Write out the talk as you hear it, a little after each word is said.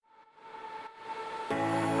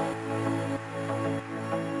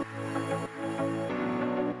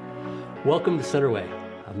Welcome to Centerway.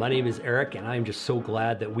 My name is Eric, and I'm just so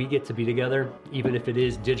glad that we get to be together, even if it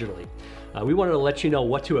is digitally. We wanted to let you know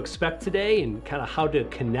what to expect today and kind of how to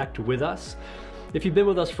connect with us. If you've been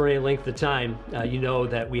with us for any length of time, you know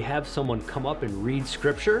that we have someone come up and read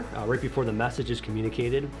scripture right before the message is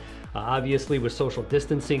communicated. Obviously, with social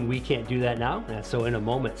distancing, we can't do that now. And so in a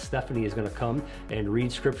moment, Stephanie is going to come and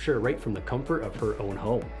read scripture right from the comfort of her own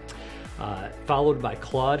home. Followed by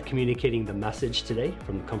Claude communicating the message today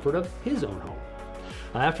from the comfort of his own home.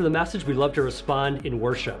 After the message, we'd love to respond in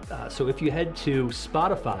worship. So if you head to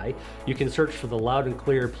Spotify, you can search for the Loud and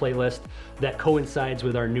Clear playlist that coincides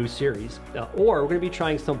with our new series. Or we're going to be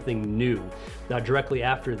trying something new directly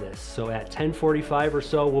after this. So at 10:45 or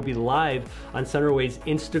so, we'll be live on Centerway's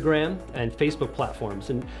Instagram and Facebook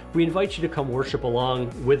platforms. And we invite you to come worship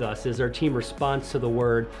along with us as our team responds to the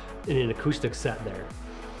word in an acoustic set there.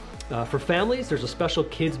 For families, there's a special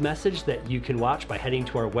kids message that you can watch by heading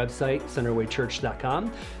to our website,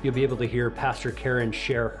 centerwaychurch.com. You'll be able to hear Pastor Karen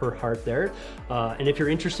share her heart there. And if you're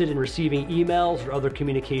interested in receiving emails or other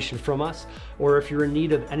communication from us, or if you're in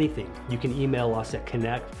need of anything, you can email us at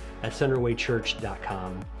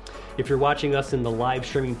connect@centerwaychurch.com. If you're watching us in the live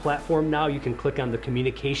streaming platform now, you can click on the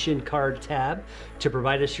communication card tab to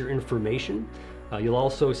provide us your information. You'll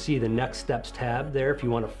also see the next steps tab there if you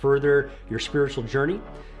want to further your spiritual journey.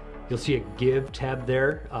 You'll see a Give tab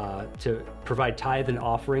there to provide tithe and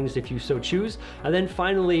offerings if you so choose. And then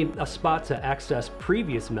finally, a spot to access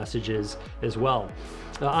previous messages as well.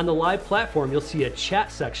 On the live platform, you'll see a chat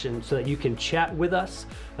section so that you can chat with us.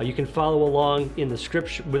 You can follow along in the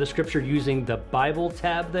scripture with the scripture using the Bible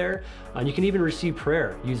tab there. And you can even receive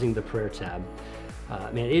prayer using the prayer tab.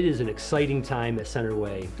 Man, it is an exciting time at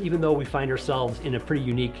Centerway, even though we find ourselves in a pretty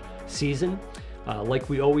unique season. Like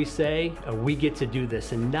we always say, we get to do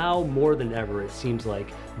this, and now more than ever, it seems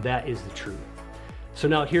like that is the truth. So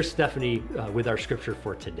now here's Stephanie with our scripture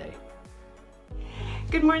for today.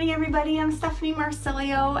 Good morning, everybody. I'm Stephanie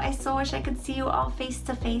Marsilio. I so wish I could see you all face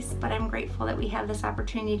to face, but I'm grateful that we have this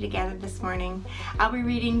opportunity to gather this morning. I'll be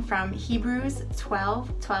reading from Hebrews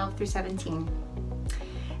 12:12 through 17.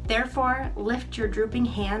 Therefore, lift your drooping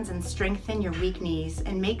hands and strengthen your weak knees,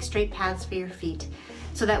 and make straight paths for your feet,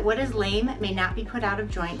 so that what is lame may not be put out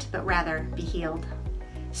of joint, but rather be healed.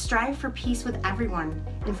 Strive for peace with everyone,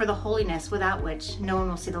 and for the holiness without which no one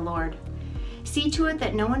will see the Lord. See to it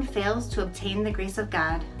that no one fails to obtain the grace of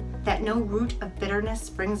God, that no root of bitterness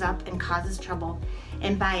springs up and causes trouble,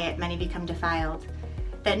 and by it many become defiled.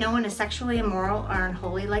 That no one is sexually immoral or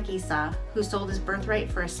unholy like Esau, who sold his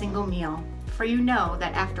birthright for a single meal. For you know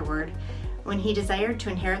that afterward, when he desired to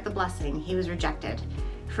inherit the blessing, he was rejected,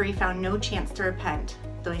 for he found no chance to repent,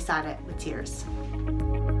 though he sought it with tears.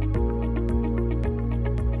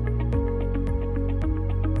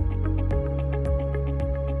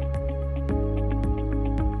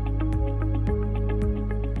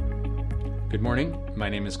 Good morning. My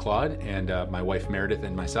name is Claude, and my wife Meredith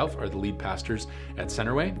and myself are the lead pastors at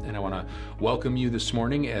Centerway. And I want to welcome you this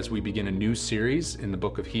morning as we begin a new series in the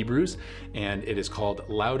book of Hebrews, and it is called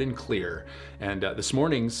Loud and Clear. And this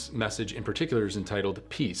morning's message in particular is entitled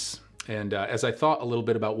Peace. And as I thought a little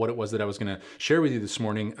bit about what it was that I was going to share with you this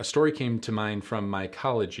morning, a story came to mind from my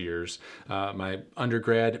college years, my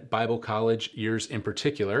undergrad Bible college years in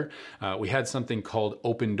particular. We had something called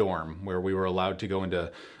Open Dorm, where we were allowed to go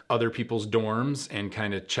into other people's dorms and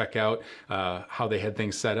kind of check out how they had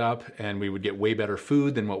things set up, and we would get way better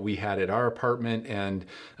food than what we had at our apartment, and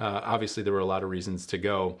obviously there were a lot of reasons to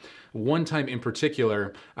go. One time in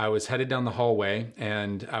particular, I was headed down the hallway,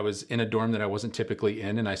 and I was in a dorm that I wasn't typically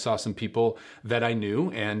in, and I saw some people that I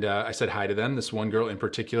knew, and I said hi to them. This one girl in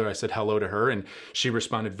particular, I said hello to her, and she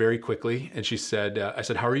responded very quickly, and she said, I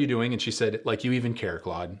said, "How are you doing?" And she said, "Like you even care,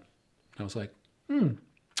 Claude." I was like,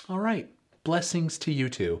 all right. Blessings to you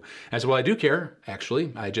too. I said, "Well, I do care,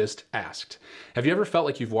 actually. I just asked." Have you ever felt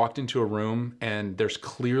like you've walked into a room and there's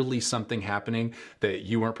clearly something happening that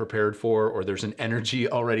you weren't prepared for, or there's an energy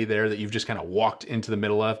already there that you've just kind of walked into the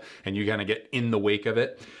middle of and you kind of get in the wake of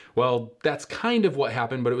it? Well, that's kind of what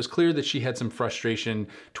happened, but it was clear that she had some frustration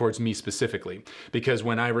towards me specifically, because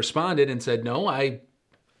when I responded and said, "No, I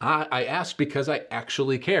asked because I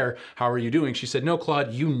actually care. How are you doing?" She said, "No,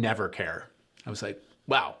 Claude, you never care." I was like,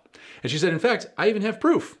 wow. And she said, "In fact, I even have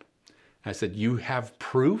proof." I said, "You have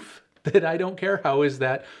proof that I don't care? How is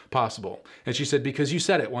that possible?" And she said, "Because you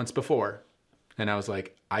said it once before." And I was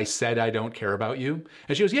like, "I said I don't care about you?"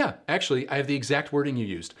 And she goes, "Yeah, actually, I have the exact wording you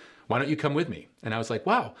used. Why don't you come with me?" And I was like,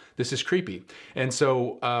 wow, this is creepy. And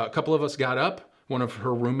so a couple of us got up. One of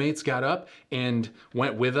her roommates got up and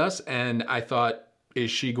went with us. And I thought, is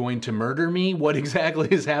she going to murder me? What exactly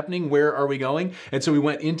is happening? Where are we going? And so we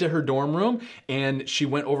went into her dorm room, and she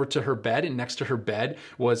went over to her bed, and next to her bed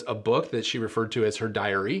was a book that she referred to as her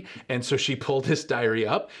diary. And so she pulled this diary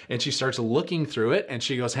up and she starts looking through it, and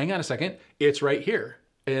she goes, hang on a second, it's right here.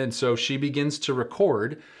 And so she begins to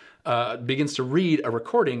read a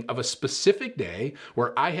recording of a specific day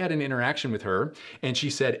where I had an interaction with her. And she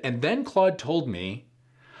said, and then Claude told me,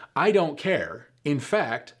 I don't care. In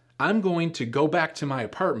fact, I'm going to go back to my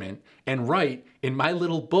apartment and write in my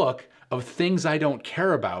little book of things I don't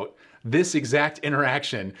care about this exact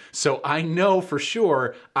interaction, so I know for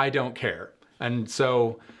sure I don't care. And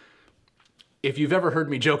so if you've ever heard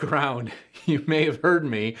me joke around, you may have heard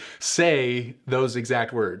me say those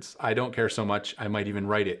exact words. I don't care so much, I might even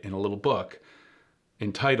write it in a little book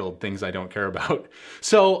entitled Things I Don't Care About.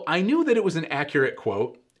 So I knew that it was an accurate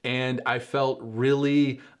quote, and I felt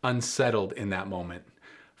really unsettled in that moment.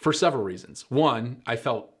 For several reasons. One, I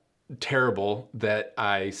felt terrible that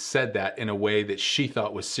I said that in a way that she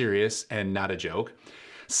thought was serious and not a joke.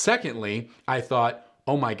 Secondly, I thought,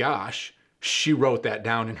 oh my gosh, she wrote that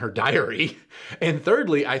down in her diary. And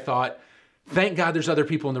thirdly, I thought, thank God there's other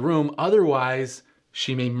people in the room. Otherwise,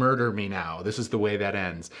 she may murder me now. This is the way that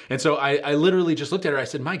ends. And so I literally just looked at her. I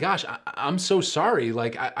said, my gosh, I'm so sorry.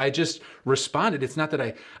 Like, I just responded. It's not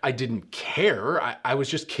that I didn't care. I was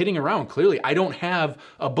just kidding around. Clearly, I don't have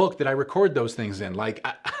a book that I record those things in. Like,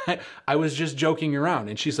 I was just joking around.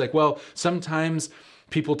 And she's like, well, sometimes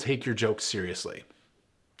people take your jokes seriously.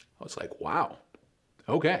 I was like, wow,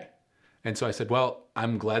 okay. And so I said, well,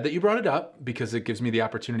 I'm glad that you brought it up because it gives me the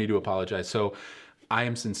opportunity to apologize. So I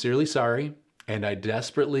am sincerely sorry. And I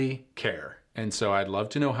desperately care. And so I'd love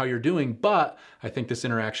to know how you're doing, but I think this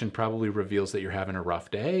interaction probably reveals that you're having a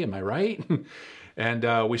rough day. Am I right?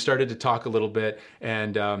 And we started to talk a little bit,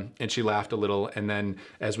 and she laughed a little. And then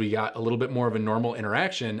as we got a little bit more of a normal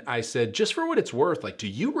interaction, I said, just for what it's worth, like, do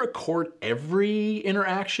you record every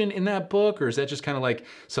interaction in that book? Or is that just kind of like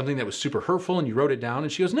something that was super hurtful and you wrote it down?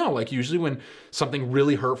 And she goes, no, like usually when something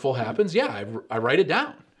really hurtful happens, yeah, I write it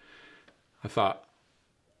down. I thought,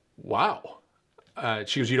 wow.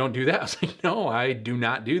 She goes, you don't do that? I was like, no, I do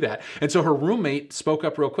not do that. And so her roommate spoke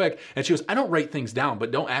up real quick and she goes, I don't write things down,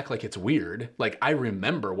 but don't act like it's weird. Like, I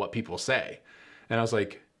remember what people say. And I was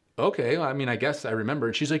like, okay, well, I mean, I guess I remember.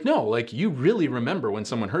 And she's like, no, like, you really remember when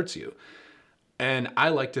someone hurts you. And I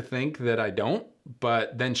like to think that I don't.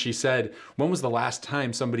 But then she said, when was the last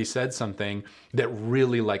time somebody said something that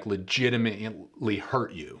really, like, legitimately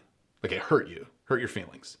hurt you? Like, it hurt you, hurt your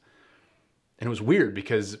feelings. And it was weird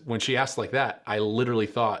because when she asked like that, I literally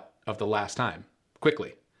thought of the last time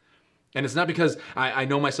quickly. And it's not because I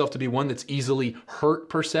know myself to be one that's easily hurt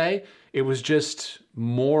per se. It was just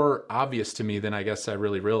more obvious to me than I guess I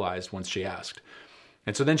really realized once she asked.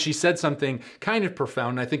 And so then she said something kind of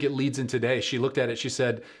profound. And I think it leads in today. She looked at it. She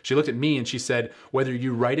looked at me and she said, whether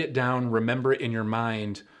you write it down, remember it in your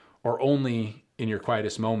mind, or only in your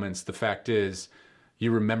quietest moments, the fact is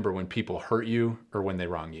you remember when people hurt you or when they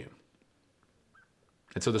wrong you.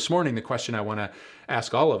 And so this morning, the question I want to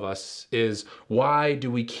ask all of us is, why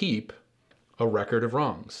do we keep a record of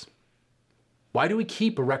wrongs? Why do we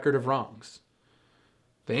keep a record of wrongs?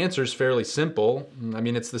 The answer is fairly simple. I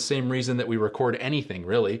mean, it's the same reason that we record anything,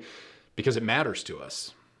 really, because it matters to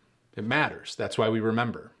us. It matters. That's why we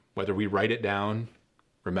remember, whether we write it down,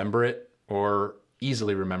 remember it, or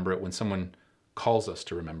easily remember it when someone calls us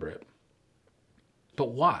to remember it. But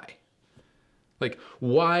why? Like,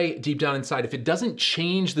 why deep down inside, if it doesn't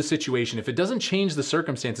change the situation, if it doesn't change the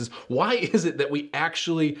circumstances, why is it that we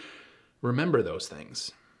actually remember those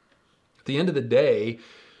things? At the end of the day,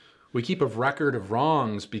 we keep a record of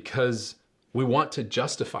wrongs because we want to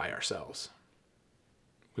justify ourselves.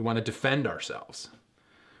 We want to defend ourselves.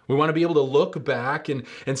 We want to be able to look back and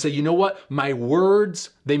say, you know what? My words,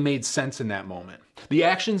 they made sense in that moment. The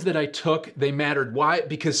actions that I took, they mattered. Why?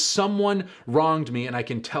 Because someone wronged me, and I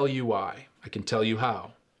can tell you why. I can tell you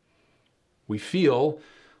how. We feel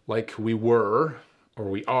like we were, or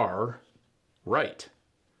we are, right.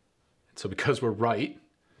 And so because we're right,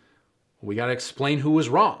 we got to explain who was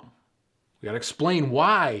wrong. We got to explain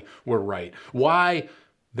why we're right, why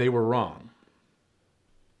they were wrong.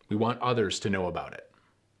 We want others to know about it.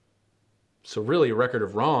 So really, a record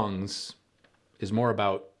of wrongs is more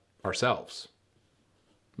about ourselves.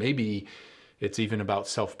 Maybe it's even about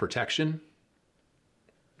self-protection,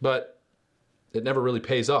 but it never really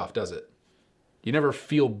pays off, does it? You never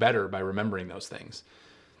feel better by remembering those things.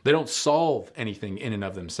 They don't solve anything in and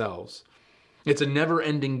of themselves. It's a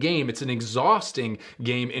never-ending game. It's an exhausting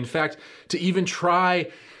game. In fact, to even try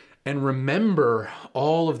And remember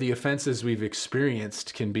all of the offenses we've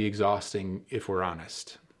experienced can be exhausting if we're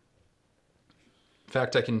honest. In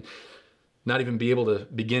fact, I can not even be able to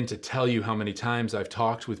begin to tell you how many times I've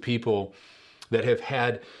talked with people that have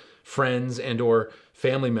had friends and or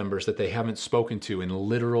family members that they haven't spoken to in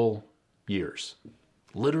literal years.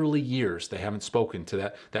 Literally years they haven't spoken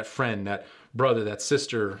to that friend, that brother, that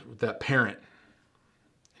sister, that parent.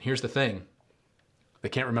 And here's the thing, they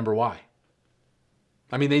can't remember why.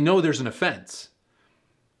 I mean, they know there's an offense,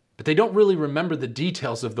 but they don't really remember the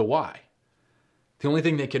details of the why. The only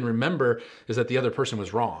thing they can remember is that the other person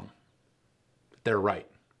was wrong, that they're right,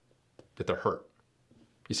 that they're hurt.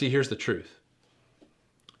 You see, here's the truth.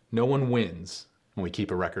 No one wins when we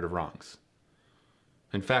keep a record of wrongs.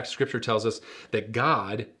 In fact, Scripture tells us that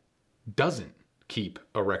God doesn't keep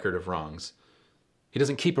a record of wrongs. He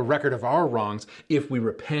doesn't keep a record of our wrongs if we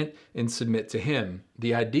repent and submit to Him.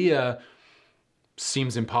 The idea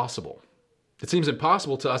seems impossible. It seems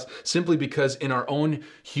impossible to us simply because in our own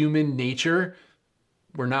human nature,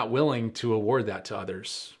 we're not willing to award that to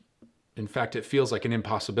others. In fact, it feels like an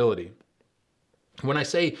impossibility. When I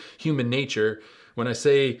say human nature, when I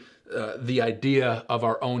say the idea of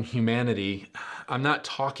our own humanity, I'm not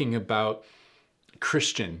talking about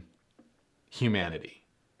Christian humanity.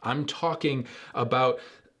 I'm talking about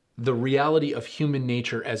the reality of human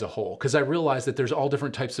nature as a whole, because I realize that there's all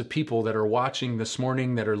different types of people that are watching this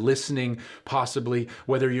morning, that are listening, possibly,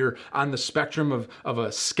 whether you're on the spectrum of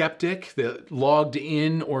a skeptic that logged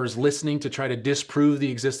in or is listening to try to disprove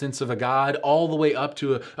the existence of a God, all the way up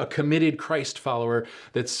to a committed Christ follower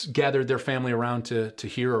that's gathered their family around to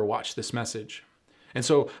hear or watch this message. And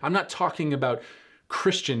so I'm not talking about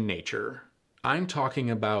Christian nature. I'm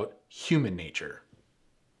talking about human nature.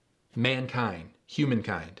 Mankind,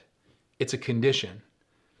 humankind. It's a condition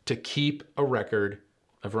to keep a record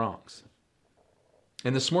of wrongs.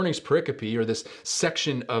 In this morning's pericope, or this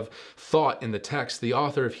section of thought in the text, the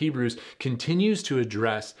author of Hebrews continues to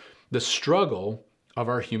address the struggle of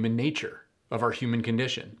our human nature, of our human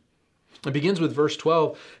condition. It begins with verse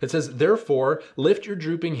 12. It says, "Therefore, lift your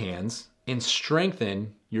drooping hands and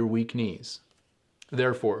strengthen your weak knees."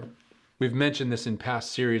 Therefore. We've mentioned this in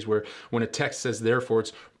past series where when a text says therefore,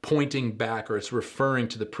 it's pointing back or it's referring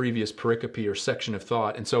to the previous pericope or section of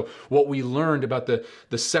thought. And so what we learned about the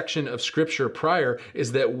section of Scripture prior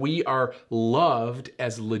is that we are loved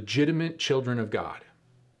as legitimate children of God.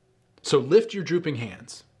 So lift your drooping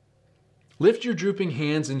hands. Lift your drooping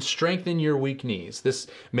hands and strengthen your weak knees. This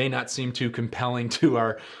may not seem too compelling to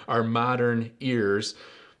our modern ears,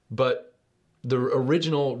 but the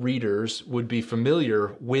original readers would be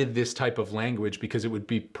familiar with this type of language because it would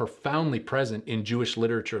be profoundly present in Jewish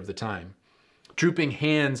literature of the time. Drooping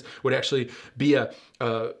hands would actually be a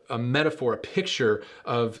metaphor, a picture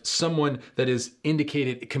of someone that is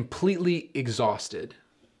indicated completely exhausted.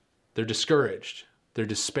 They're discouraged. They're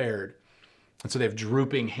despaired. And so they have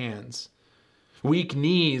drooping hands. Weak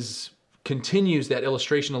knees continues that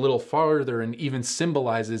illustration a little farther and even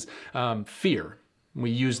symbolizes fear. We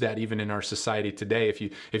use that even in our society today. If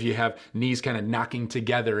you have knees kind of knocking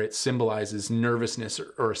together, it symbolizes nervousness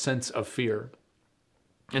or a sense of fear.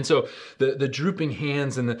 And so the drooping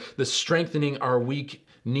hands and the strengthening our weak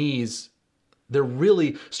knees, they're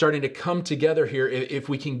really starting to come together here. If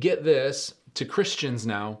we can get this to Christians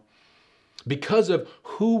now, because of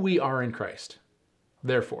who we are in Christ.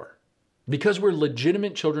 Therefore, because we're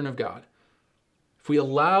legitimate children of God, if we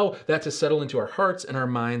allow that to settle into our hearts and our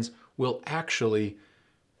minds, will actually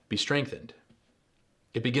be strengthened.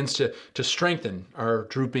 It begins to strengthen our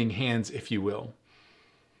drooping hands, if you will.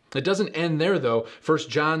 It doesn't end there, though. 1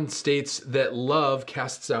 John states that love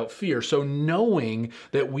casts out fear. So knowing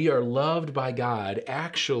that we are loved by God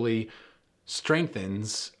actually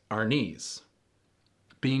strengthens our knees.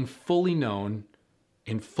 Being fully known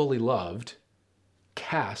and fully loved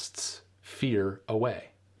casts fear away.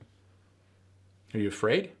 Are you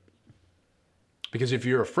afraid? Because if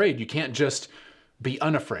you're afraid, you can't just be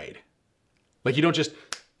unafraid. Like you don't just,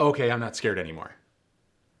 okay, I'm not scared anymore.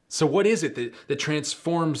 So what is it that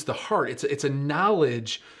transforms the heart? It's a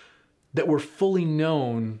knowledge that we're fully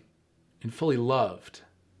known and fully loved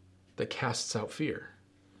that casts out fear.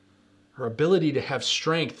 Our ability to have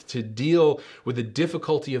strength to deal with the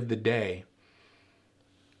difficulty of the day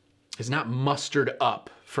is not mustered up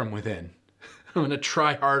from within. I'm going to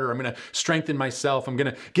try harder. I'm going to strengthen myself. I'm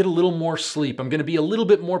going to get a little more sleep. I'm going to be a little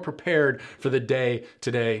bit more prepared for the day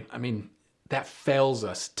today. I mean, that fails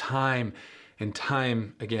us time and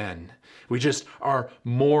time again. We just are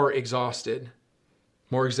more exhausted,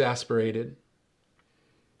 more exasperated.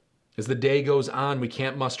 As the day goes on, we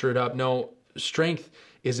can't muster it up. No, strength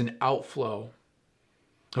is an outflow.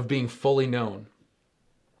 of being fully known.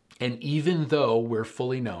 And even though we're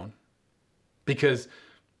fully known, because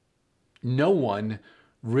no one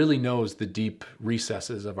really knows the deep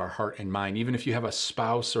recesses of our heart and mind, even if you have a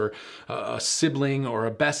spouse or a sibling or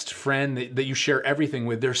a best friend that you share everything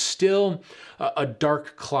with, there's still a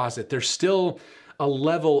dark closet. There's still a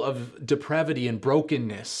level of depravity and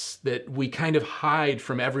brokenness that we kind of hide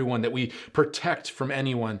from everyone, that we protect from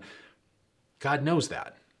anyone. God knows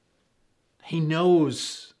that. He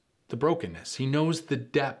knows the brokenness. He knows the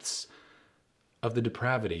depths of the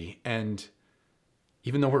depravity. And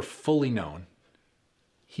even though we're fully known,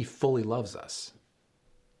 He fully loves us.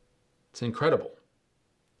 It's incredible.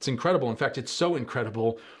 It's incredible. In fact, it's so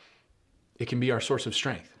incredible, it can be our source of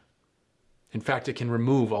strength. In fact, it can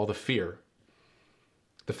remove all the fear.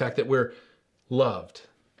 The fact that we're loved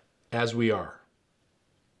as we are.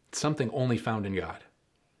 It's something only found in God.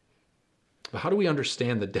 But how do we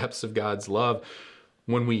understand the depths of God's love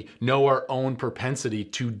when we know our own propensity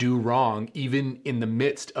to do wrong, even in the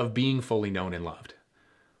midst of being fully known and loved?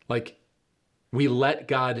 Like, we let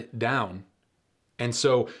God down. And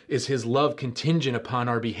so is His love contingent upon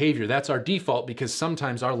our behavior? That's our default, because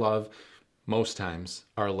sometimes our love, most times,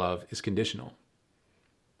 our love is conditional.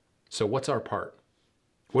 So what's our part?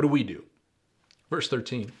 What do we do? Verse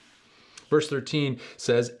 13. Verse 13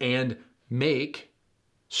 says, and make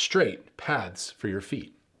straight paths for your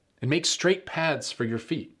feet. And make straight paths for your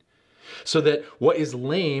feet, so that what is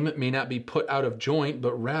lame may not be put out of joint,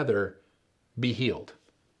 but rather be healed.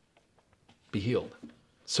 Be healed.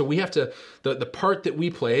 So we have to, the part that we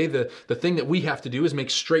play, the thing that we have to do is make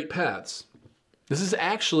straight paths. This is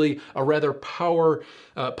actually a rather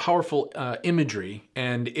powerful imagery.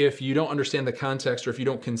 And if you don't understand the context, or if you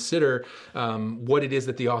don't consider what it is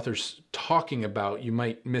that the author's talking about, you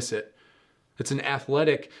might miss it. It's an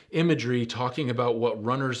athletic imagery talking about what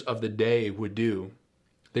runners of the day would do.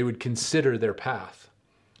 They would consider their path.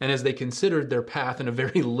 And as they considered their path in a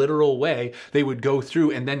very literal way, they would go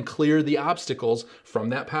through and then clear the obstacles from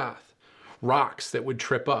that path. Rocks that would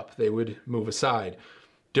trip up, they would move aside.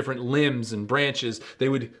 Different limbs and branches, they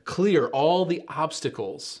would clear all the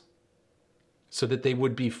obstacles so that they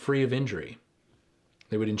would be free of injury.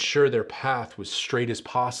 They would ensure their path was straight as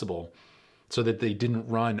possible so that they didn't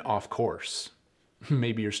run off course.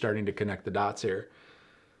 Maybe you're starting to connect the dots here.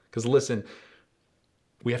 Because listen,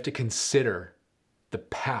 we have to consider the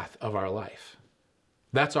path of our life.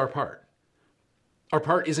 That's our part. Our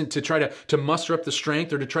part isn't to try to muster up the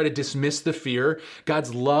strength or to try to dismiss the fear.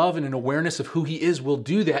 God's love and an awareness of who He is will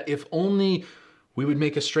do that if only we would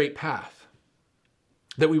make a straight path.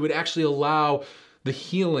 That we would actually allow the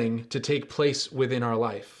healing to take place within our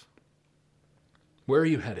life. Where are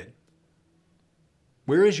you headed?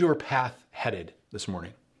 Where is your path headed this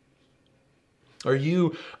morning? Are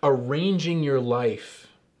you arranging your life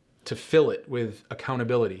to fill it with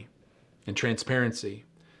accountability and transparency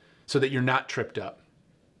so that you're not tripped up?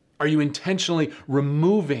 Are you intentionally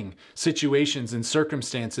removing situations and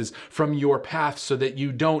circumstances from your path so that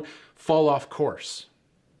you don't fall off course?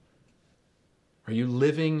 Are you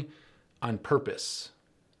living on purpose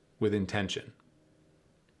with intention?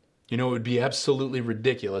 You know, it would be absolutely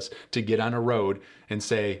ridiculous to get on a road and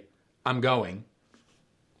say, I'm going.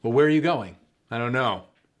 Well, where are you going? I don't know,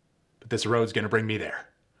 but this road's going to bring me there.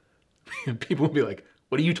 People will be like,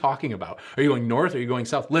 what are you talking about? Are you going north? Or are you going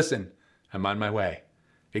south? Listen, I'm on my way.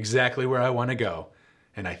 Exactly where I want to go.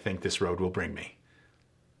 And I think this road will bring me.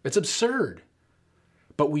 It's absurd.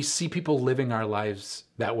 But we see people living our lives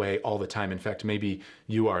that way all the time. In fact, maybe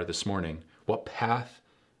you are this morning. What path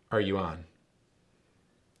are you on?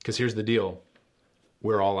 Because here's the deal.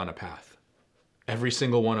 We're all on a path. Every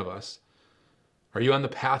single one of us. Are you on the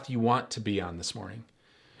path you want to be on this morning?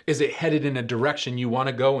 Is it headed in a direction you want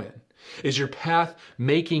to go in? Is your path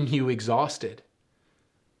making you exhausted?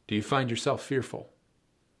 Do you find yourself fearful?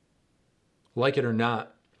 Like it or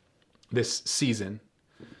not, this season,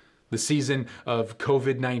 the season of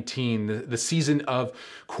COVID-19, the season of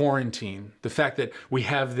quarantine, the fact that we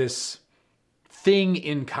have this thing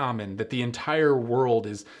in common, that the entire world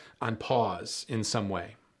is on pause in some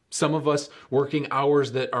way. Some of us working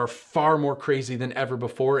hours that are far more crazy than ever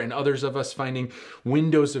before, and others of us finding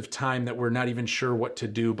windows of time that we're not even sure what to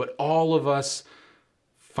do, but all of us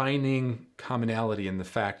finding commonality in the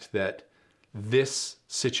fact that this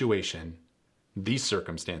situation, these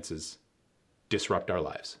circumstances, disrupt our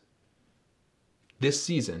lives. This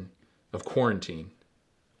season of quarantine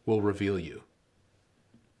will reveal you.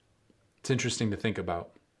 It's interesting to think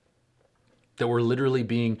about that we're literally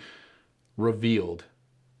being revealed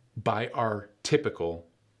by our typical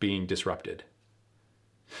being disrupted.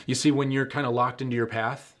 You see, when you're kind of locked into your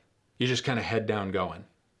path, you just kind of head down going.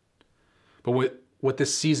 But what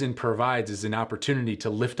this season provides is an opportunity to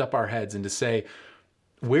lift up our heads and to say,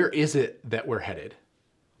 where is it that we're headed?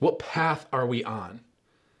 What path are we on?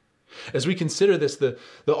 As we consider this, the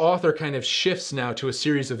author kind of shifts now to a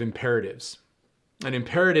series of imperatives. And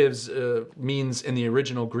imperatives means in the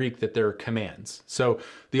original Greek that they're commands. So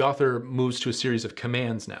the author moves to a series of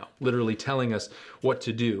commands now, literally telling us what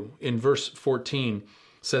to do. In verse 14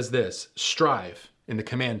 says this, strive, in the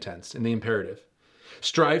command tense, in the imperative.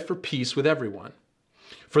 Strive for peace with everyone,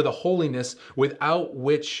 for the holiness without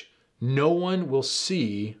which no one will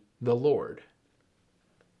see the Lord.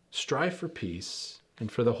 Strive for peace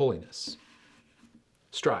and for the holiness.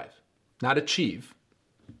 Strive, not achieve.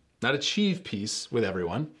 Not achieve peace with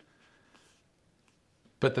everyone.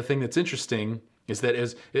 But the thing that's interesting is that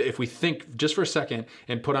if we think just for a second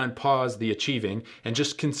and put on pause the achieving and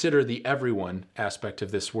just consider the everyone aspect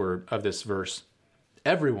of this word, of this verse,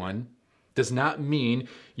 everyone does not mean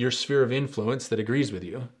your sphere of influence that agrees with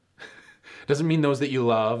you. Doesn't mean those that you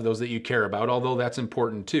love, those that you care about, although that's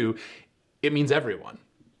important too. It means everyone.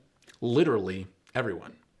 Literally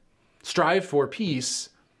everyone. Strive for peace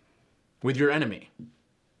with your enemy.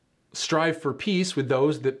 Strive for peace with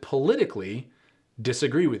those that politically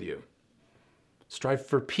disagree with you. Strive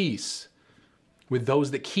for peace with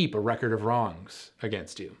those that keep a record of wrongs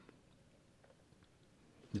against you.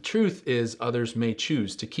 The truth is, others may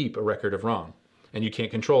choose to keep a record of wrong, and you can't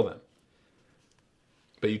control them.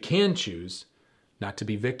 But you can choose not to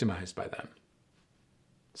be victimized by them.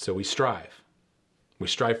 So we strive. We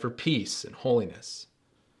strive for peace and holiness.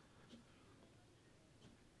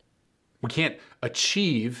 We can't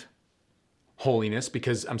achieve holiness we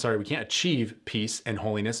can't achieve peace and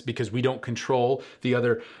holiness because we don't control the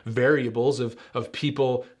other variables of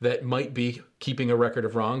people that might be keeping a record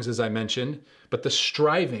of wrongs, as I mentioned. But the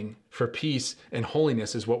striving for peace and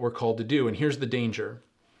holiness is what we're called to do. And here's the danger.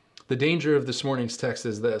 The danger of this morning's text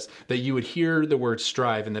is this, that you would hear the word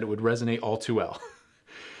strive and that it would resonate all too well.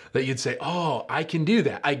 That you'd say, oh, I can do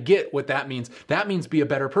that. I get what that means. That means be a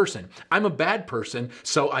better person. I'm a bad person,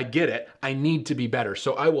 so I get it. I need to be better.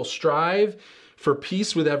 So I will strive for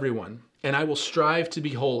peace with everyone, and I will strive to be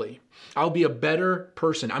holy. I'll be a better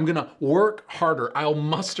person. I'm going to work harder. I'll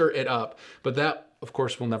muster it up. But that, of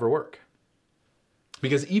course, will never work.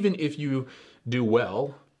 Because even if you do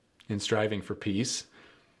well in striving for peace,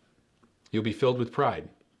 you'll be filled with pride,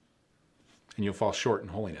 and you'll fall short in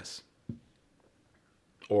holiness.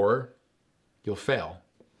 Or you'll fail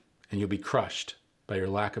and you'll be crushed by your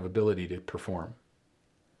lack of ability to perform.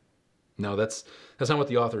 No, that's not what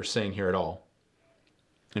the author is saying here at all.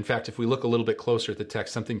 In fact, if we look a little bit closer at the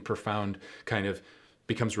text, something profound kind of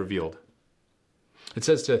becomes revealed. It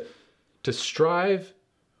says to strive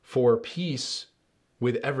for peace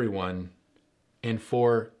with everyone and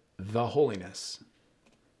for the holiness.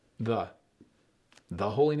 The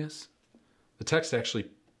holiness? The text actually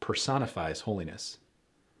personifies holiness.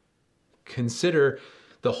 Consider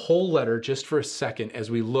the whole letter just for a second as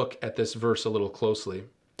we look at this verse a little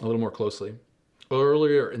more closely.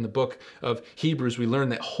 Earlier in the book of Hebrews, we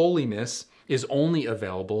learned that holiness is only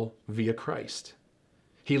available via Christ.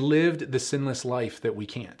 He lived the sinless life that we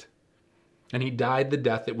can't. And he died the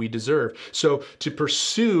death that we deserve. So to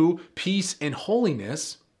pursue peace and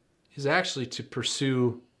holiness is actually to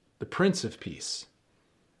pursue the Prince of Peace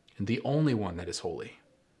and the only one that is holy,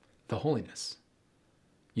 the holiness.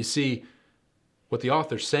 You see, what the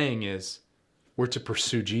author's saying is we're to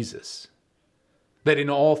pursue Jesus. That in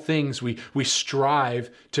all things we strive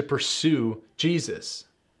to pursue Jesus.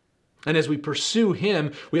 And as we pursue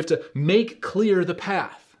him, we have to make clear the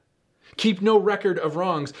path. Keep no record of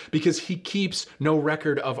wrongs because he keeps no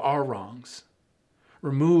record of our wrongs.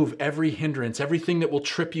 Remove every hindrance, everything that will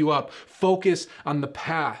trip you up. Focus on the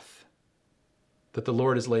path that the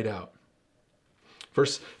Lord has laid out.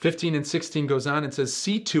 Verse 15 and 16 goes on and says,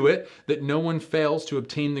 see to it that no one fails to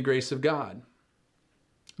obtain the grace of God,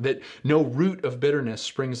 that no root of bitterness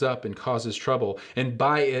springs up and causes trouble, and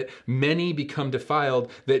by it many become defiled,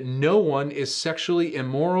 that no one is sexually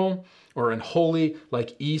immoral or unholy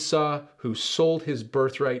like Esau, who sold his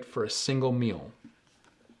birthright for a single meal.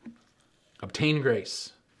 Obtain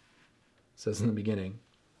grace, it says in the beginning.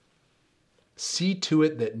 See to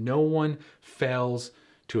it that no one fails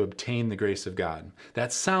to obtain the grace of God.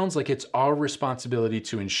 That sounds like it's our responsibility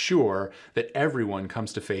to ensure that everyone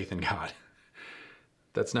comes to faith in God.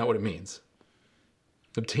 That's not what it means.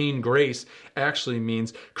 Obtain grace actually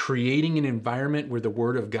means creating an environment where the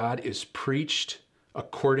Word of God is preached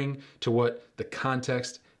according to what the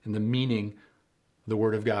context and the meaning of the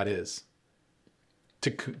Word of God is.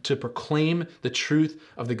 to proclaim the truth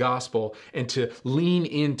of the gospel and to lean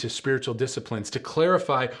into spiritual disciplines, to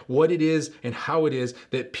clarify what it is and how it is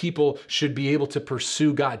that people should be able to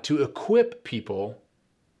pursue God, to equip people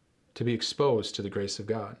to be exposed to the grace of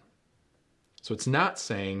God. So it's not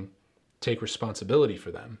saying take responsibility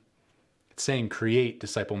for them. It's saying create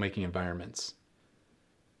disciple-making environments.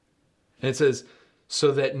 And it says,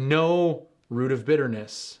 so that no root of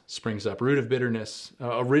bitterness springs up. Root of bitterness.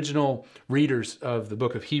 Original readers of the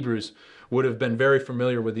book of Hebrews would have been very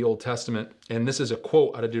familiar with the Old Testament. And this is a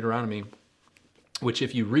quote out of Deuteronomy, which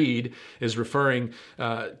if you read is referring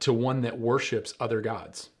to one that worships other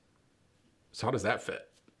gods. So how does that fit?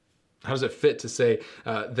 How does it fit to say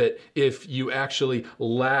that if you actually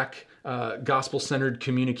lack gospel-centered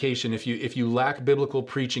communication, if you lack biblical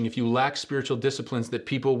preaching, if you lack spiritual disciplines, that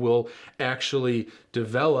people will actually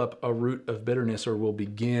develop a root of bitterness or will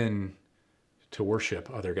begin to worship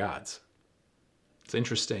other gods? It's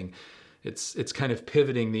interesting. It's kind of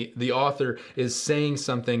pivoting. The author is saying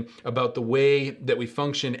something about the way that we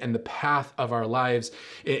function and the path of our lives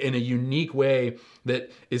in a unique way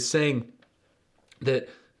that is saying that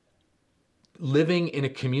living in a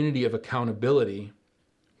community of accountability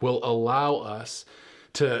will allow us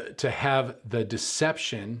to have the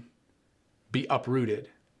deception be uprooted.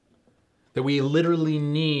 That we literally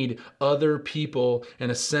need other people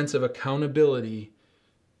and a sense of accountability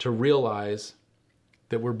to realize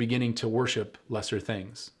that we're beginning to worship lesser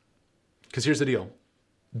things. Because here's the deal.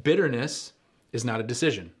 Bitterness is not a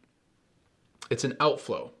decision. It's an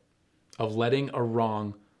outflow of letting a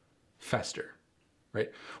wrong fester,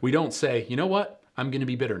 right? We don't say, you know what? I'm going to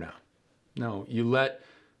be bitter now. No, you let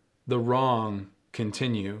the wrong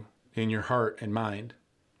continue in your heart and mind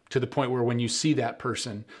to the point where when you see that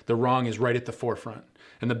person, the wrong is right at the forefront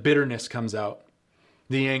and the bitterness comes out,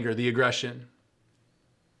 the anger, the aggression,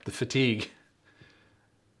 the fatigue.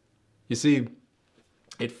 You see,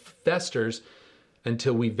 it festers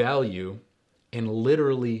until we value and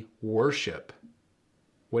literally worship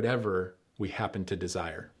whatever we happen to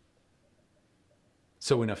desire.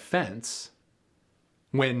 So an offense,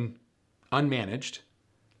 when unmanaged,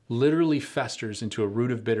 literally festers into a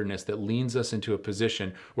root of bitterness that leads us into a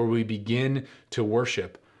position where we begin to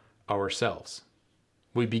worship ourselves.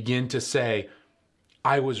 We begin to say,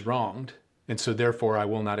 I was wronged, and so therefore I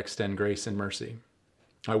will not extend grace and mercy.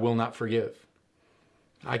 I will not forgive.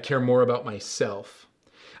 I care more about myself.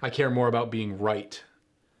 I care more about being right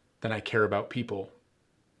than I care about people.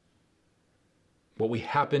 What we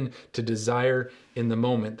happen to desire in the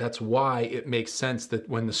moment. That's why it makes sense that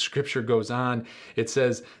when the scripture goes on, it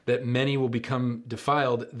says that many will become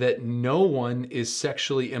defiled, that no one is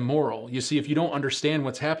sexually immoral. You see, if you don't understand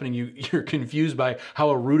what's happening, you're confused by how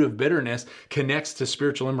a root of bitterness connects to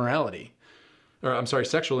spiritual immorality.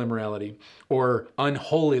 Sexual immorality, or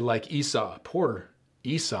unholy like Esau. Poor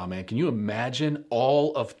Esau, man. Can you imagine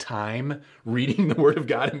all of time reading the word of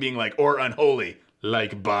God and being like, or unholy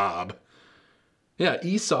like Bob? Yeah,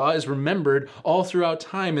 Esau is remembered all throughout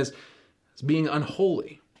time as being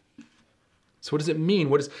unholy. So what does it mean?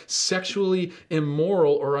 What is sexually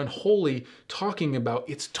immoral or unholy talking about?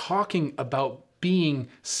 It's talking about being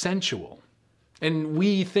sensual. And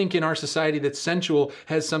we think in our society that sensual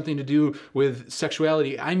has something to do with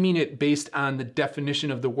sexuality. I mean it based on the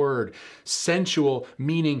definition of the word. Sensual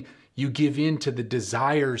meaning you give in to the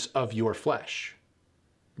desires of your flesh.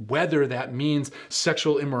 Whether that means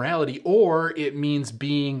sexual immorality or it means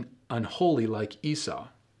being unholy like Esau,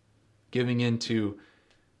 giving into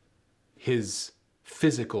his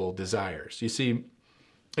physical desires. You see,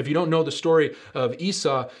 if you don't know the story of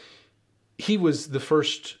Esau, he was the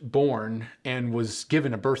firstborn and was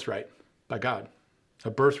given a birthright by God, a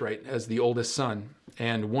birthright as the oldest son.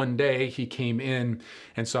 And one day he came in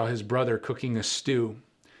and saw his brother cooking a stew,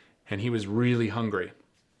 and he was really hungry.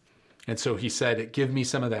 And so he said, give me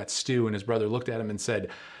some of that stew. And his brother looked at him and said,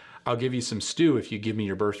 I'll give you some stew if you give me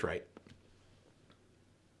your birthright.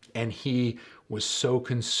 And he was so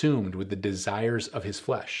consumed with the desires of his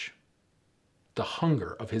flesh, the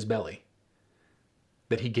hunger of his belly,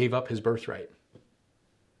 that he gave up his birthright.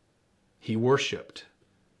 He worshiped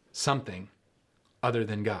something other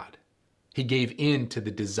than God. He gave in to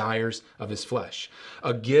the desires of his flesh,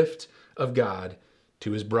 a gift of God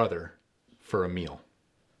to his brother for a meal.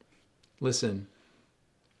 Listen,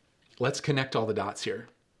 let's connect all the dots here.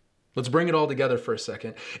 Let's bring it all together for a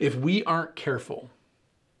second. If we aren't careful,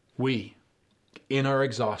 we, in our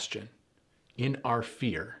exhaustion, in our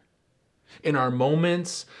fear, in our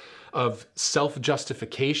moments of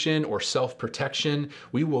self-justification or self-protection,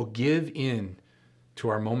 we will give in to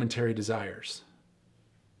our momentary desires.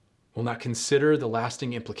 We'll not consider the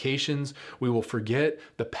lasting implications. We will forget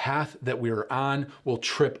the path that we are on. We'll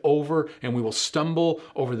trip over and we will stumble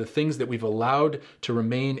over the things that we've allowed to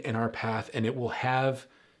remain in our path, and it will have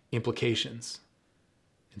implications.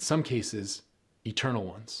 In some cases, eternal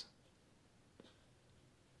ones.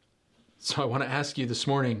 So I want to ask you this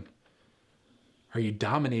morning, are you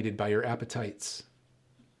dominated by your appetites?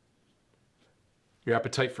 Your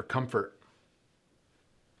appetite for comfort?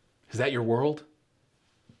 Is that your world?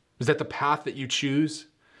 Is that the path that you choose?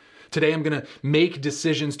 Today I'm going to make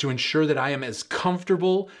decisions to ensure that I am as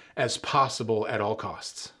comfortable as possible at all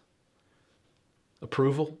costs.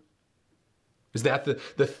 Approval? Is that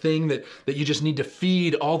the thing that you just need to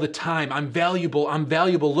feed all the time? I'm valuable. I'm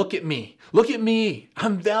valuable. Look at me. Look at me.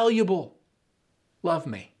 I'm valuable. Love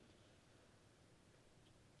me.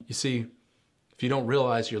 You see, if you don't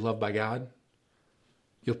realize you're loved by God,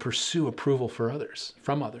 you'll pursue approval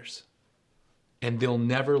from others. And they'll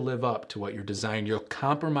never live up to what you're designed. You'll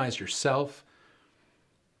compromise yourself.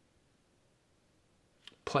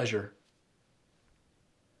 Pleasure.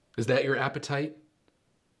 Is that your appetite?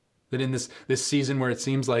 That in this season where it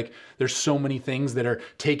seems like there's so many things that are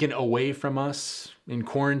taken away from us in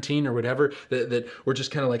quarantine or whatever, that we're just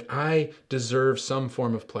kind of like, I deserve some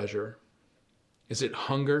form of pleasure. Is it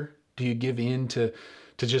hunger? Do you give in to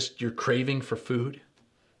just your craving for food?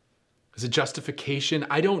 Is it justification?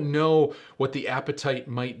 I don't know what the appetite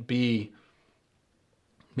might be.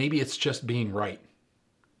 Maybe it's just being right.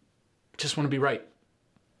 I just want to be right.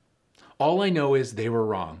 All I know is they were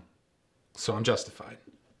wrong, so I'm justified.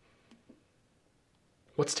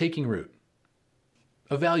 What's taking root?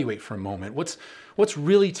 Evaluate for a moment. What's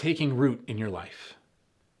really taking root in your life?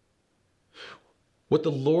 What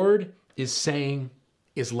the Lord is saying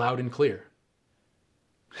is loud and clear.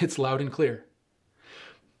 It's loud and clear.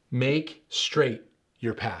 Make straight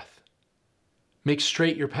your path. Make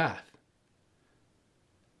straight your path.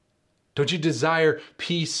 Don't you desire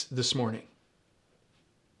peace this morning?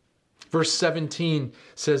 Verse 17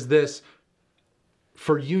 says this,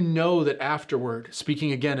 for you know that afterward,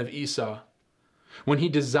 speaking again of Esau, when he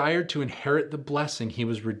desired to inherit the blessing, he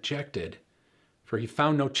was rejected, for he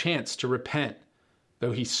found no chance to repent,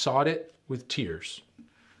 though he sought it with tears.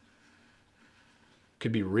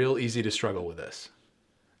 Could be real easy to struggle with this,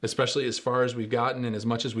 especially as far as we've gotten and as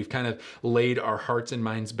much as we've kind of laid our hearts and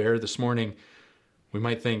minds bare this morning. We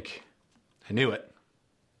might think, I knew it.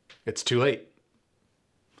 It's too late.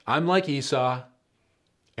 I'm like Esau,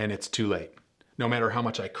 and it's too late. No matter how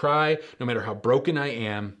much I cry, no matter how broken I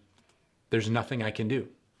am, there's nothing I can do.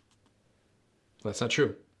 That's not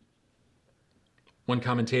true. One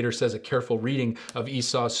commentator says a careful reading of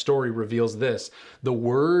Esau's story reveals this: the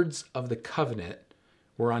words of the covenant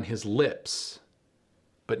were on his lips,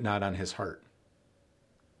 but not on his heart.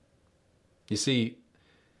 You see,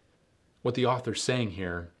 what the author's saying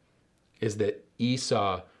here is that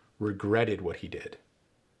Esau regretted what he did,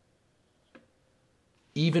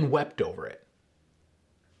 even wept over it,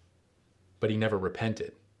 but he never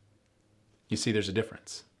repented. You see, there's a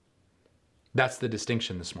difference. That's the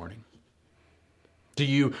distinction this morning. Do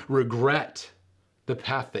you regret the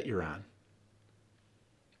path that you're on?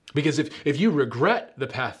 Because if you regret the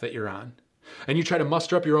path that you're on, and you try to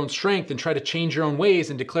muster up your own strength and try to change your own ways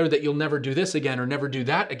and declare that you'll never do this again or never do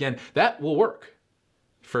that again, that will work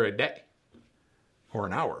for a day or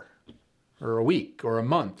an hour or a week or a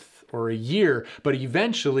month or a year, but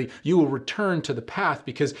eventually you will return to the path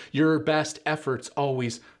because your best efforts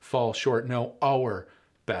always fall short. No, our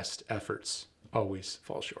best efforts always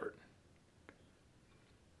fall short.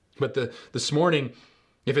 But this morning,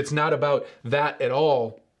 if it's not about that at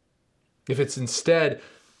all, if it's instead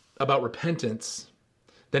about repentance,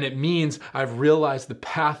 then it means I've realized the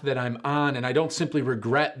path that I'm on, and I don't simply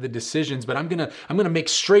regret the decisions, but I'm gonna make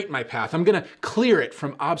straight my path. I'm gonna clear it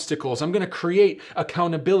from obstacles. I'm gonna create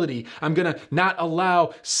accountability. I'm gonna not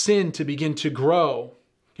allow sin to begin to grow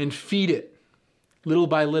and feed it little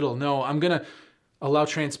by little. No, I'm gonna allow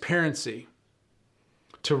transparency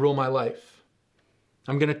to rule my life.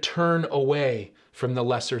 I'm gonna turn away from the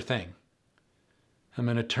lesser thing. I'm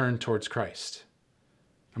gonna turn towards Christ.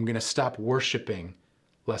 I'm going to stop worshiping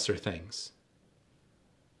lesser things.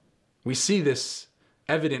 We see this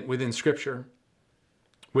evident within Scripture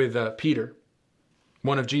with Peter,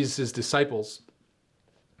 one of Jesus' disciples.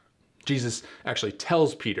 Jesus actually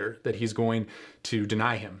tells Peter that he's going to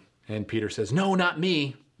deny him. And Peter says, no, not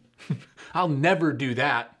me. I'll never do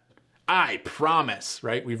that. I promise,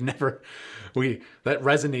 right? That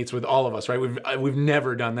resonates with all of us, right? We've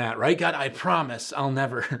never done that, right? God, I promise I'll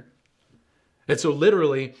never. And so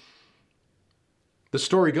literally, the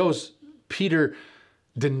story goes, Peter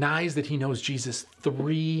denies that he knows Jesus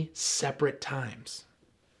 3 separate times.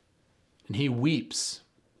 And he weeps.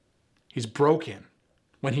 He's broken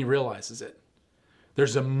when he realizes it.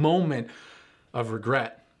 There's a moment of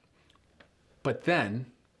regret. But then,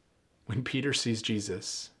 when Peter sees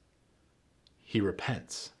Jesus, he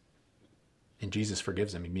repents. And Jesus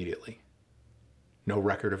forgives him immediately. No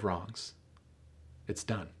record of wrongs. It's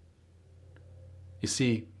done. You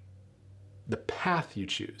see, the path you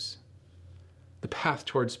choose, the path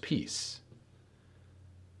towards peace,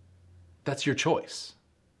 that's your choice.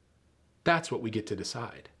 That's what we get to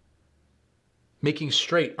decide. Making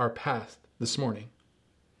straight our path this morning.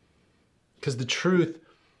 Because the truth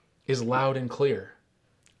is loud and clear.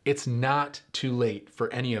 It's not too late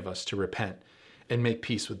for any of us to repent and make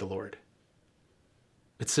peace with the Lord.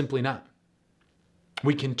 It's simply not.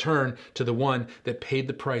 We can turn to the one that paid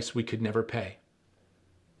the price we could never pay.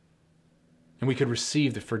 And we could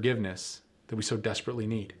receive the forgiveness that we so desperately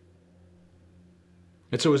need.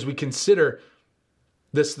 And so as we consider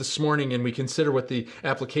this morning and we consider what the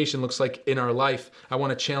application looks like in our life, I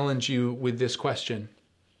want to challenge you with this question.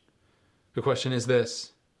 The question is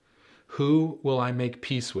this: who will I make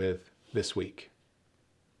peace with this week?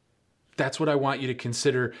 That's what I want you to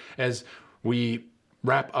consider as we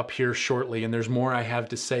wrap up here shortly. And there's more I have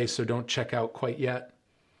to say, so don't check out quite yet.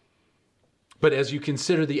 But as you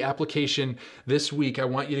consider the application this week, I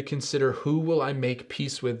want you to consider, who will I make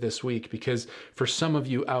peace with this week? Because for some of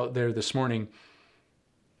you out there this morning,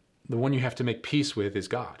 the one you have to make peace with is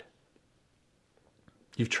God.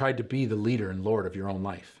 You've tried to be the leader and Lord of your own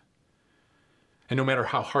life. And no matter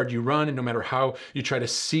how hard you run, and no matter how you try to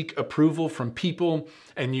seek approval from people,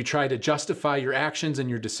 and you try to justify your actions and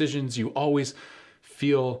your decisions, you always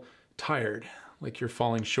feel tired, like you're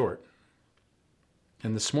falling short.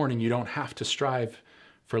 And this morning, you don't have to strive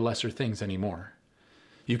for lesser things anymore.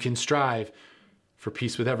 You can strive for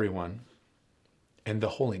peace with everyone and the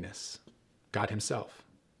holiness, God himself.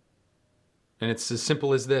 And it's as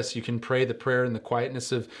simple as this. You can pray the prayer in the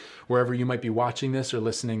quietness of wherever you might be watching this or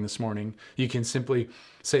listening this morning. You can simply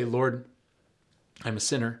say, Lord, I'm a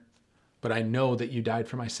sinner, but I know that you died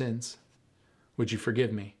for my sins. Would you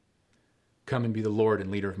forgive me? Come and be the Lord and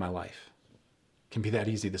leader of my life. It can be that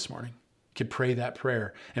easy this morning. You could pray that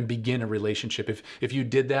prayer and begin a relationship. If you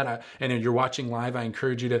did that, and you're watching live, I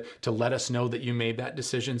encourage you to let us know that you made that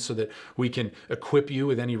decision so that we can equip you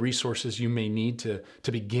with any resources you may need to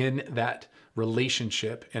begin that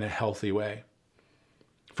relationship in a healthy way.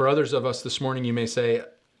 For others of us this morning, you may say,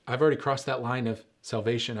 I've already crossed that line of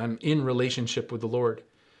salvation. I'm in relationship with the Lord.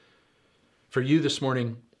 For you this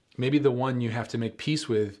morning, maybe the one you have to make peace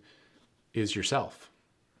with is yourself.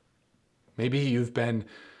 Maybe you've been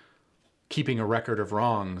keeping a record of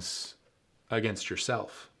wrongs against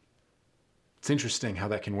yourself. It's interesting how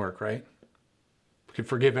that can work, right? We can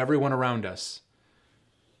forgive everyone around us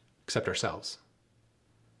except ourselves.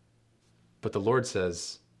 But the Lord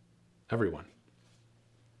says everyone,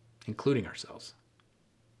 including ourselves.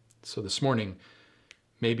 So this morning,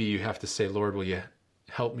 maybe you have to say, Lord, will you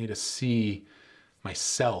help me to see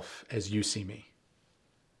myself as you see me?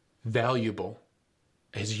 Valuable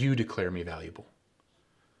as you declare me valuable.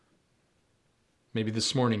 Maybe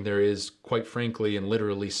this morning there is, quite frankly and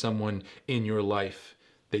literally, someone in your life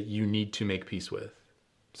that you need to make peace with.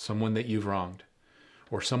 Someone that you've wronged,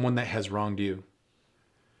 or someone that has wronged you.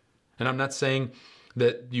 And I'm not saying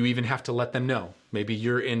that you even have to let them know. Maybe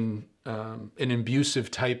you're in an abusive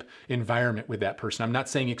type environment with that person. I'm not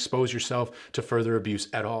saying expose yourself to further abuse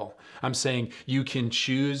at all. I'm saying you can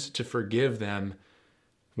choose to forgive them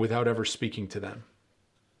without ever speaking to them.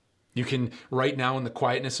 You can, right now in the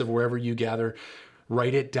quietness of wherever you gather,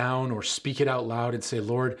 write it down or speak it out loud and say,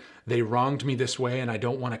 Lord, they wronged me this way and I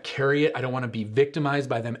don't want to carry it. I don't want to be victimized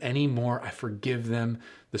by them anymore. I forgive them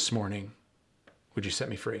this morning. Would you set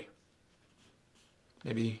me free?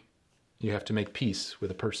 Maybe you have to make peace with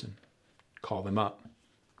a person. Call them up.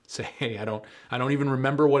 Say, hey, I don't even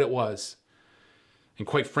remember what it was. And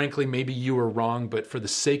quite frankly, maybe you were wrong, but for the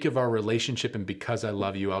sake of our relationship and because I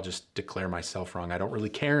love you, I'll just declare myself wrong. I don't really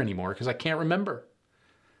care anymore because I can't remember.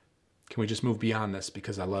 Can we just move beyond this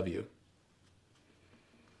because I love you?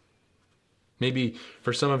 Maybe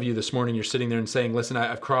for some of you this morning, you're sitting there and saying, listen,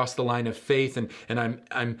 I've crossed the line of faith and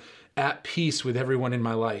I'm at peace with everyone in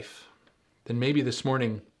my life. Then maybe this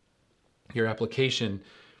morning, your application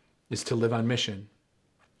is to live on mission,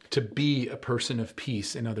 to be a person of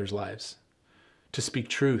peace in others' lives, to speak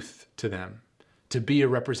truth to them, to be a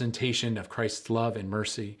representation of Christ's love and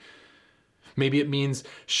mercy. Maybe it means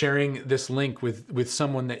sharing this link with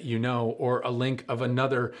someone that you know, or a link of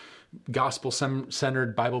another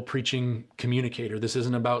gospel-centered Bible preaching communicator. This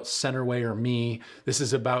isn't about Centerway or me. This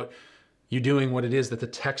is about you doing what it is that the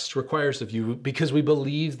text requires of you, because we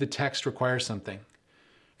believe the text requires something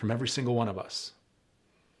from every single one of us.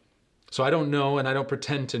 So I don't know, and I don't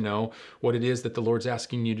pretend to know what it is that the Lord's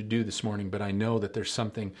asking you to do this morning, but I know that there's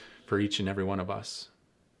something for each and every one of us.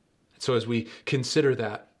 So as we consider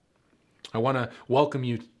that, I want to welcome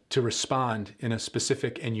you to respond in a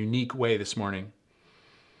specific and unique way this morning.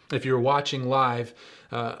 If you're watching live,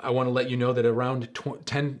 I want to let you know that around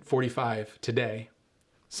 10:45 today,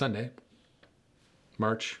 Sunday,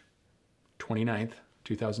 March 29th,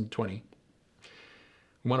 2020,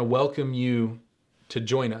 we want to welcome you to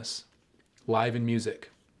join us live in music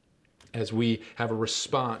as we have a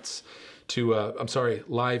response to,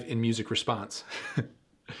 live in music response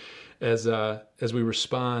as we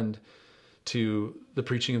respond to the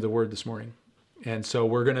preaching of the word this morning. And so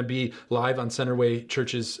we're going to be live on Centerway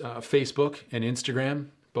Church's Facebook and Instagram,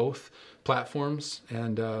 both platforms.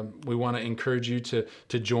 And we want to encourage you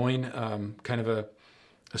to join kind of a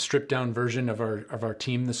stripped down version of our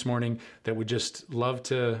team this morning that would just love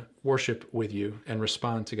to worship with you and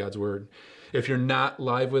respond to God's word. If you're not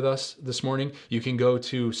live with us this morning, you can go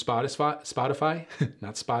to Spotify,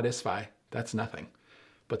 not Spotify, that's nothing,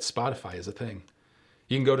 but Spotify is a thing.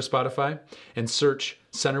 You can go to Spotify and search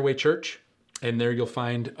Centerway Church, and there you'll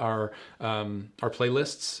find our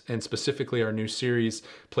playlists, and specifically our new series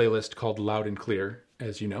playlist called Loud and Clear,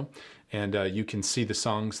 as you know. And you can see the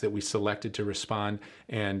songs that we selected to respond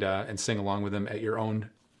and sing along with them at your own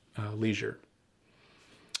leisure.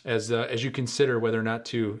 As you consider whether or not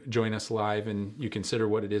to join us live, and you consider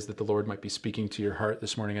what it is that the Lord might be speaking to your heart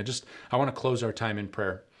this morning, I want to close our time in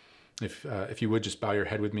prayer. If you would just bow your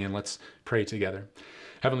head with me and let's pray together.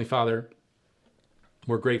 Heavenly Father,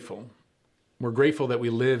 we're grateful. We're grateful that we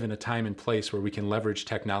live in a time and place where we can leverage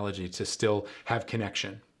technology to still have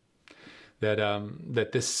connection. That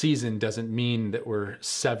this season doesn't mean that we're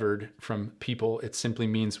severed from people. It simply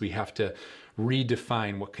means we have to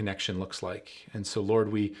redefine what connection looks like. And so,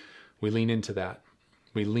 Lord, we lean into that.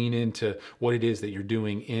 We lean into what it is that you're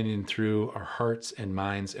doing in and through our hearts and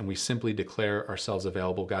minds, and we simply declare ourselves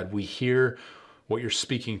available. God, we hear what you're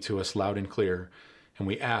speaking to us loud and clear, and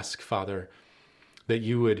we ask, Father, that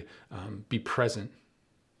you would be present,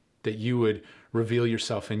 that you would reveal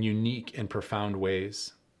yourself in unique and profound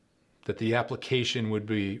ways, that the application would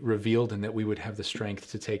be revealed, and that we would have the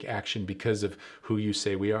strength to take action because of who you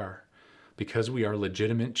say we are. Because we are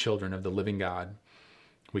legitimate children of the living God,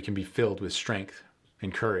 we can be filled with strength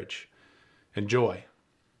and courage and joy.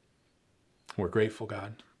 We're grateful,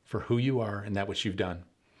 God, for who you are and that which you've done. In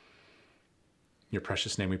your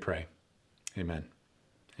precious name we pray. Amen.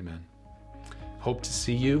 Amen. Hope to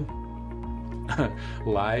see you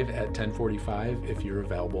live at 10:45 if you're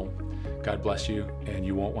available. God bless you, and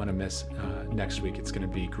you won't want to miss next week. It's going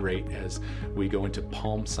to be great as we go into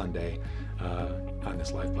Palm Sunday on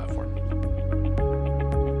this live platform.